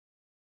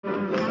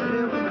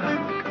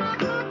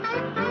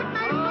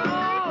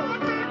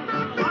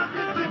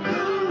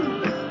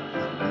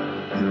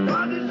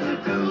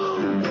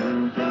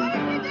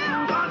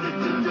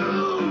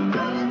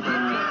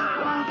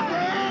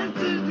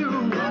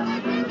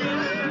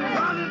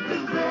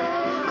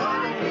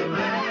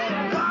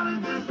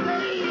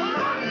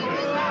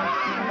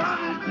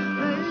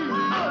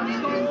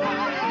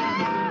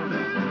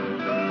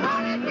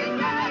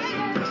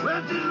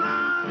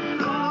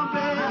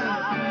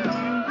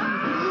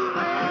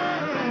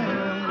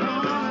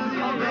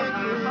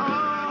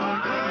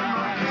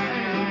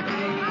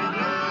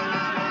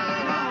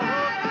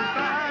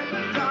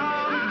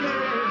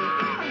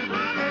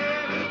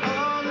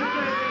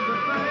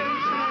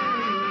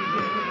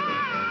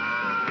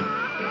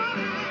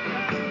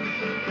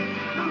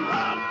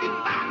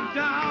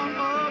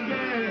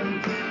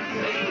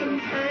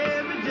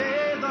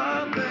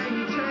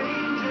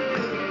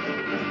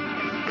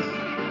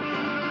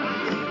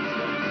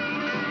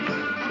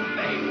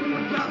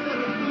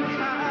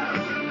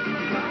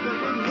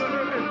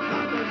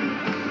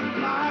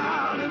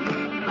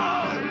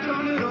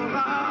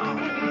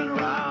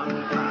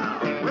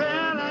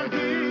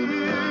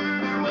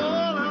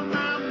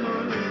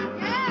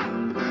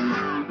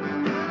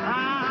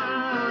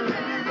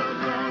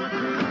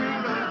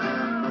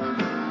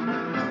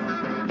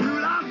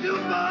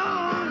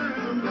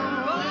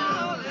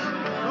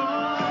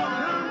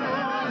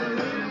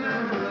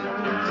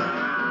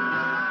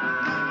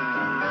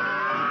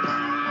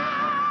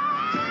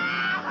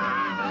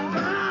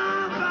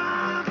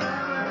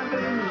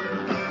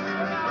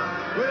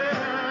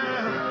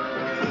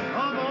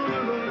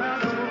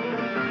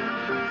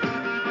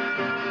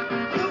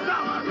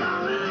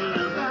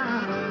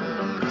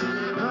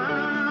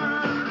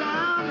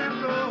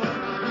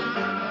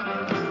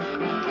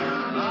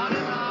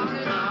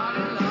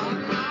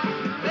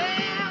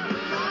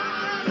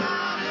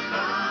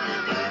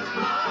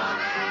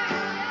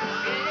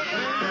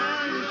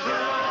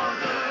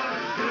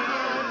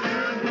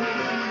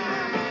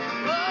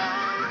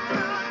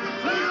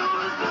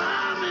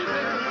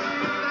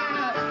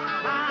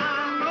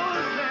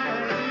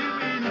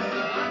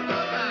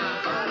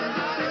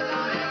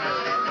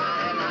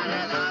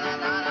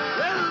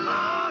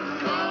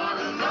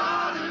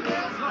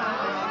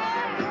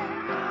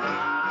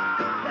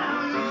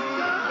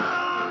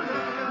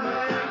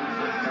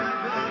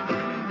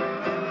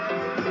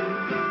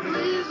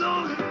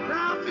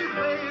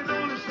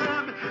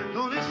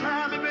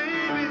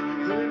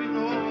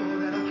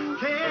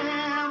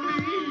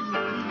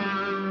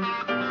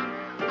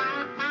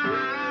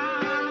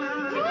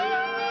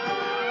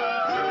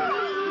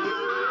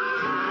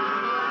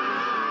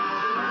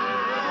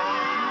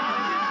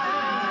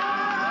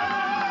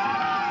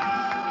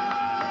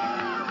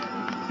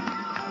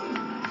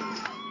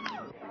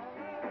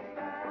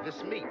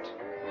This meat.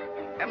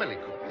 Emily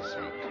cooked this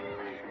meat.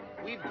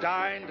 We've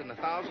dined in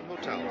 1,000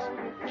 hotels.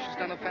 She's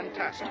done a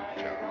fantastic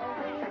job.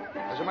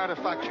 As a matter of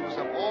fact, she was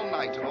up all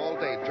night and all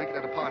day drinking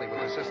at a party with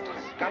her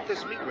sisters. Got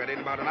this meat ready in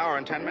about an hour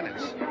and 10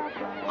 minutes.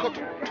 Cooked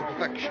to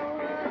perfection.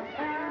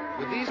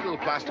 With these little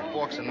plastic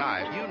forks and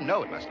knives, you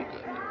know it must be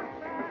good.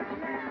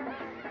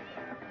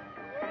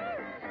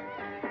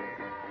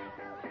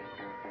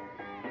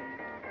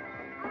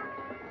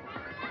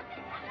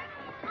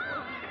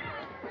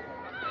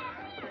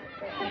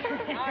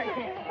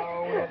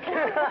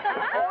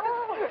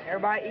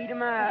 Everybody eat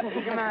them up,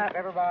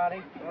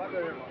 everybody. Well, I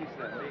better piece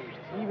that meat.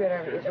 You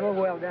better, it's real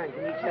well done.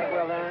 Can you eat that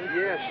well done?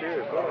 Yeah,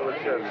 sure. Oh,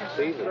 let's have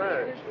seasoning.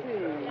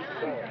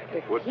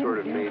 What sort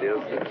of meat is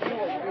this?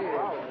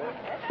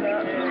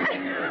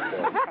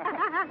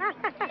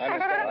 I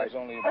understand there's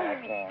only about,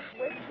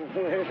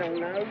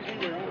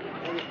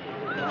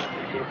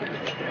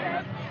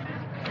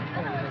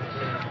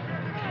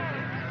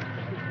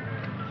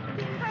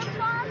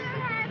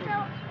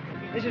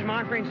 This is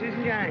my friend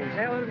Susan James.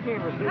 Say hello to the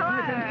camera.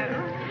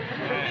 Hello.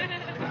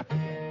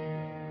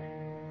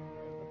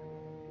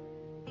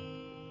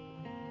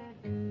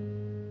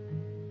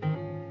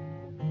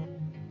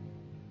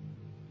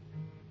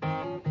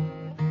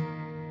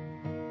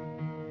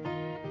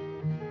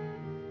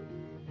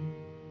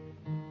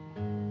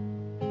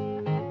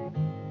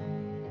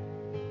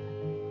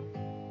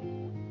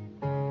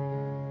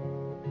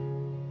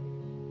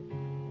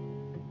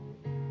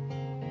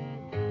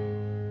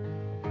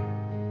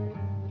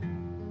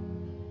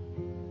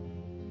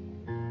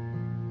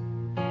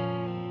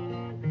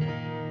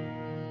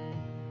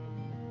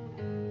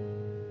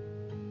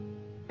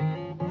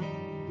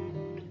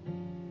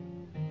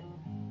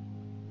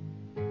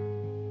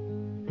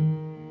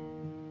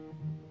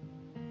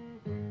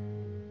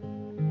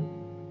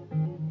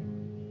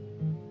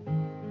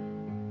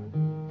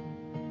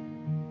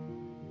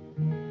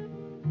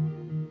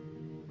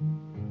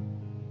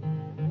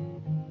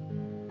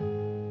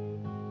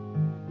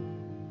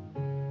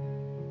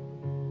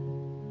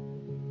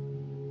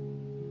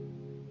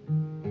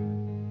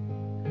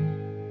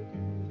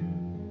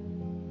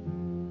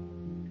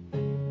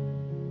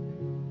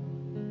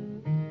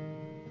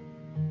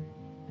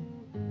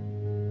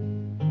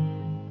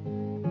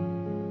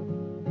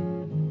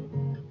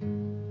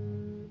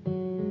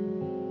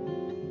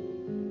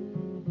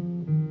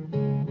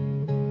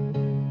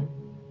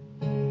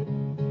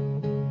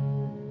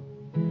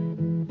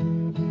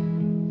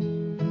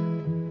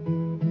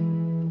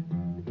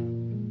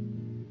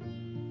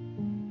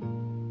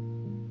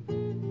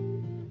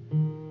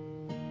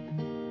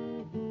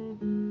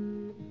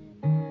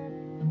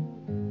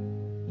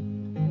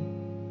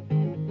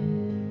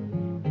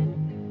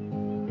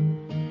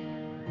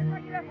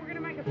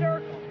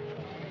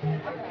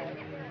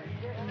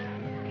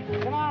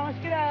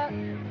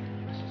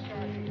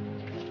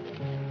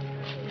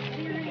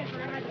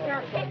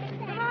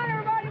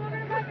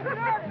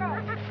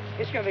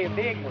 It's going to be a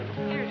big one.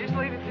 Here, just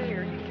leave it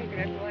there. You can pick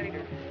it up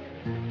later.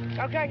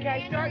 Okay,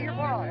 Kay, start your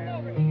part.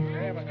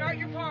 Start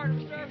your part of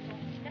the circle.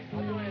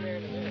 I'll go in there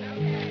in a minute.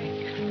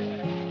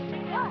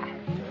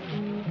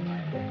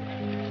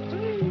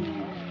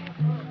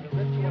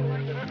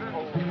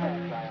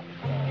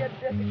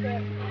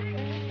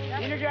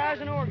 Energize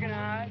and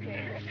organize.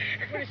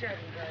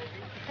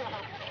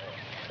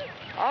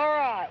 All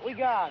right, we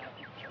got it.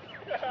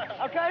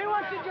 Okay, who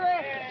wants to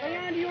direct it?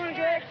 Leon, do you want to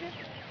direct it?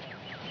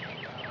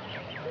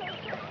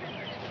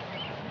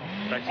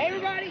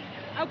 Everybody,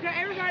 okay,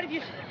 everybody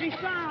just be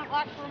silent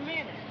like for a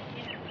minute.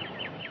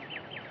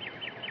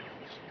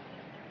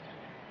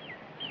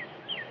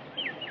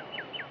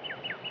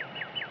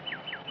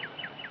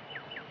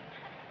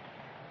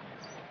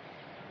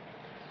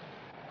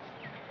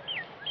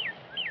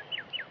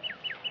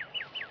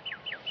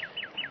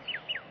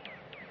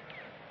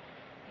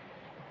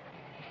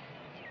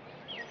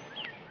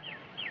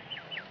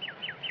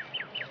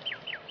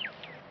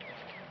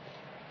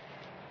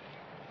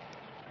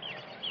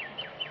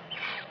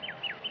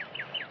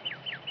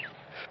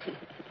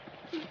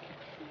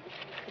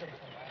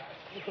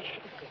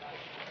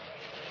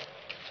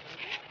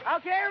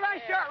 Okay, everybody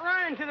start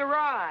running to the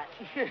right.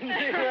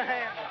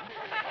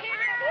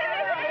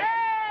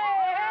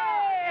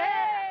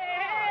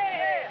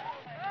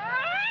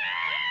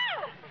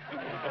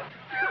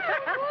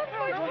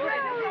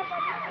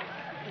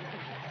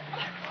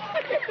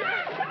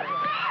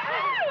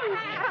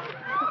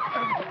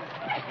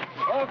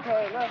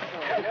 Okay, let's go.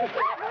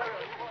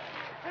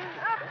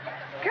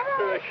 Come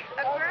on.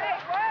 That's great.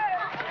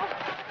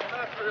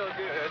 That's real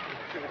good.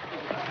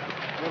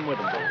 One with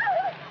them, boys.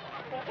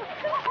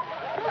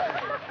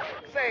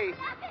 Say,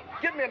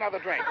 give me another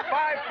drink.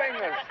 5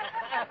 fingers.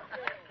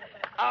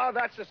 Ah,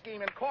 that's the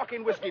scheme. And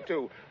corking whiskey,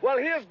 too. Well,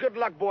 here's good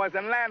luck, boys,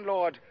 and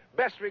landlord,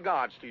 best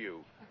regards to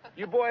you.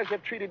 You boys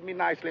have treated me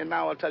nicely, and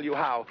now I'll tell you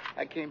how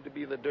I came to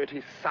be the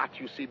dirty sot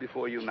you see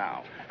before you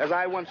now. As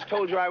I once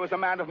told you, I was a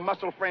man of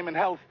muscle, frame, and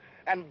health,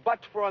 and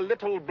but for a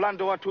little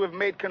blunder or two have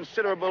made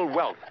considerable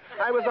wealth.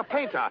 I was a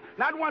painter,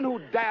 not one who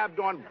dabbed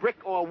on brick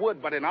or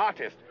wood, but an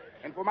artist.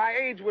 and for my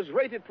age was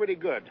rated pretty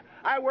good.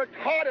 I worked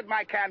hard at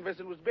my canvas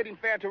and was bidding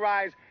fair to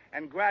rise,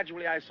 and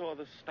gradually I saw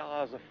the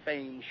stars of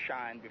fame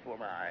shine before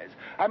my eyes.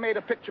 I made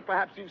a picture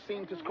perhaps you've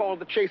seen. It's called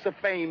The Chase of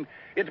Fame.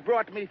 It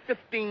brought me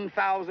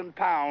 15,000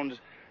 pounds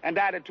and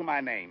added to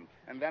my name.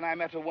 And then I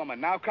met a woman.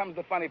 Now comes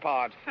the funny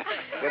part.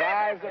 With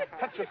eyes that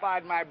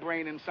petrified my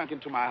brain and sunk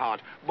into my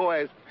heart.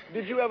 Boys,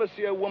 did you ever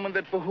see a woman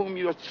that for whom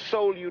your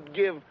soul you'd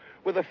give,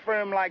 with a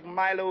firm like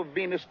Milo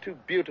Venus, too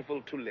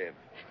beautiful to live?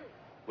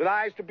 With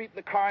eyes to beat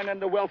the carn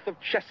and a wealth of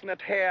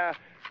chestnut hair,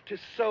 'tis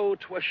so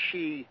 'twas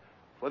she,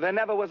 for there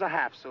never was a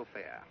half so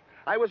fair.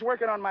 I was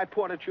working on my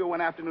portraiture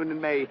one afternoon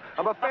in May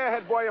of a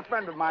fair-haired boy, a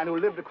friend of mine, who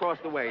lived across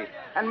the way.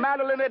 And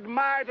Madeline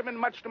admired him, and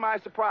much to my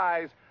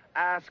surprise,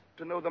 asked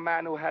to know the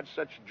man who had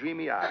such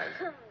dreamy eyes.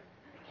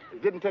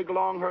 It didn't take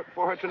long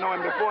for her to know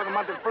him before the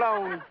month had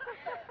flown.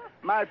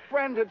 My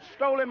friend had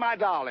stolen my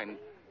darling,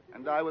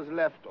 and I was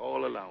left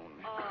all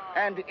alone.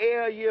 And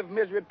ere a year of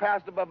misery had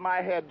passed above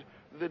my head,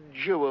 the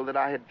jewel that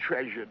I had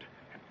treasured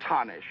had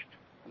tarnished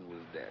and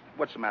was dead.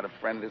 What's the matter,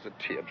 friend? There's a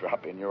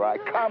teardrop in your eye.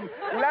 Come,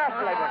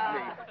 laugh like at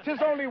me.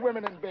 'Tis only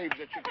women and babes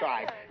that should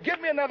cry.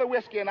 Give me another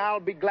whiskey and I'll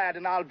be glad,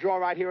 and I'll draw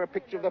right here a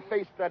picture of the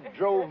face that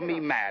drove me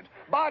mad.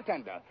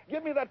 Bartender,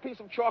 give me that piece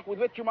of chalk with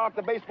which you mark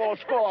the baseball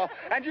score,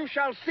 and you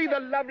shall see the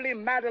lovely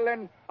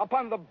Madeline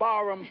upon the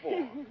barroom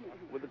floor.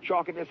 With the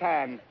chalk in his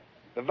hand,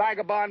 the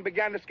vagabond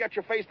began to sketch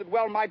a face that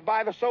well might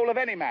buy the soul of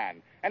any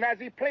man. And as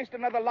he placed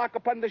another lock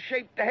upon the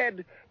shaped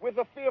head, with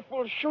a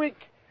fearful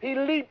shriek, he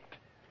leaped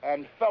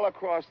and fell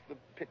across the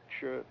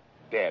picture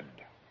dead.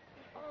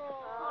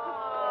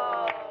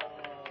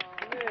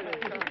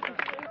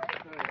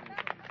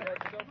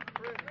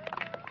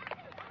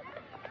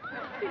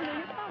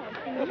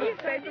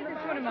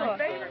 It's one of my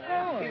favorite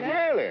poems.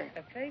 Really?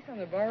 A face on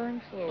the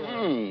barroom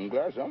floor.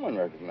 Glad someone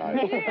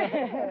recognized it.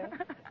 Yeah.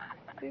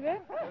 See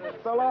that?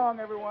 So long,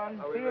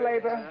 everyone. See you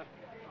later.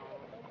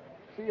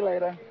 See you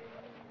later.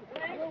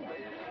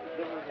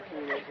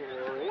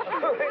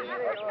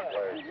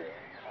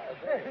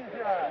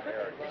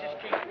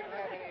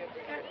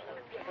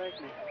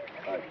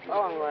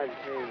 Oh, I'm glad to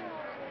see you.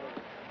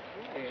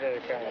 These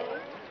other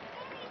guys.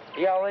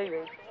 Y'all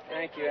leaving?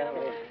 Thank you.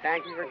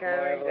 Thank you for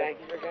coming. Thank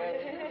you for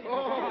coming.